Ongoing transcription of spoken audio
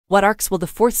What arcs will the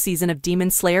fourth season of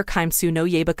Demon Slayer Kimetsu no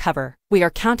Yaiba cover? We are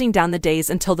counting down the days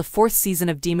until the fourth season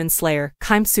of Demon Slayer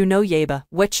Kimetsu no Yaiba,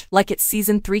 which, like its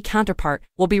Season 3 counterpart,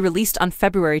 will be released on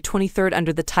February 23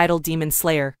 under the title Demon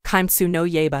Slayer Kimetsu no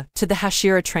Yaiba to the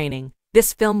Hashira training.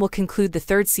 This film will conclude the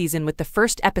third season with the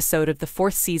first episode of the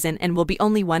fourth season and will be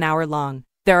only 1 hour long.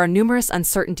 There are numerous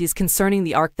uncertainties concerning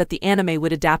the arc that the anime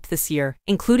would adapt this year,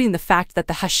 including the fact that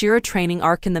the Hashira training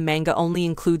arc in the manga only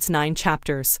includes 9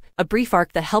 chapters, a brief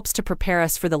arc that helps to prepare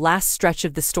us for the last stretch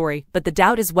of the story, but the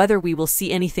doubt is whether we will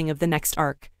see anything of the next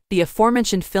arc. The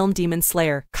aforementioned film Demon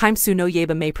Slayer Kimetsu no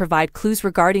Yaiba may provide clues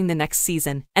regarding the next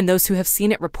season, and those who have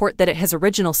seen it report that it has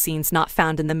original scenes not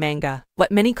found in the manga.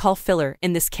 What many call filler,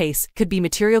 in this case, could be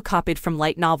material copied from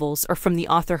light novels or from the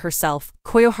author herself,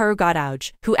 Koyoharu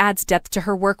Godouge, who adds depth to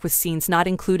her work with scenes not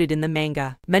included in the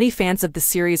manga. Many fans of the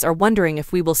series are wondering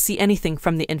if we will see anything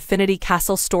from the Infinity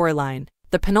Castle storyline.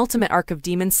 The penultimate arc of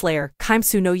Demon Slayer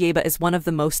Kimetsu no Yaiba is one of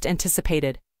the most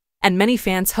anticipated, and many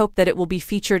fans hope that it will be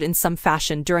featured in some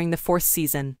fashion during the fourth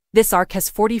season. This arc has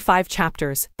 45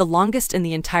 chapters, the longest in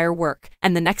the entire work,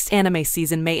 and the next anime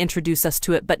season may introduce us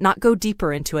to it but not go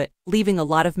deeper into it, leaving a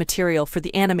lot of material for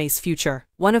the anime's future.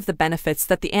 One of the benefits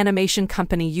that the animation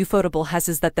company Ufotable has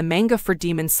is that the manga for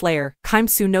Demon Slayer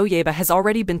Kimetsu no Yaiba has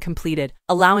already been completed,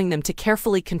 allowing them to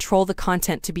carefully control the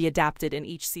content to be adapted in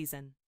each season.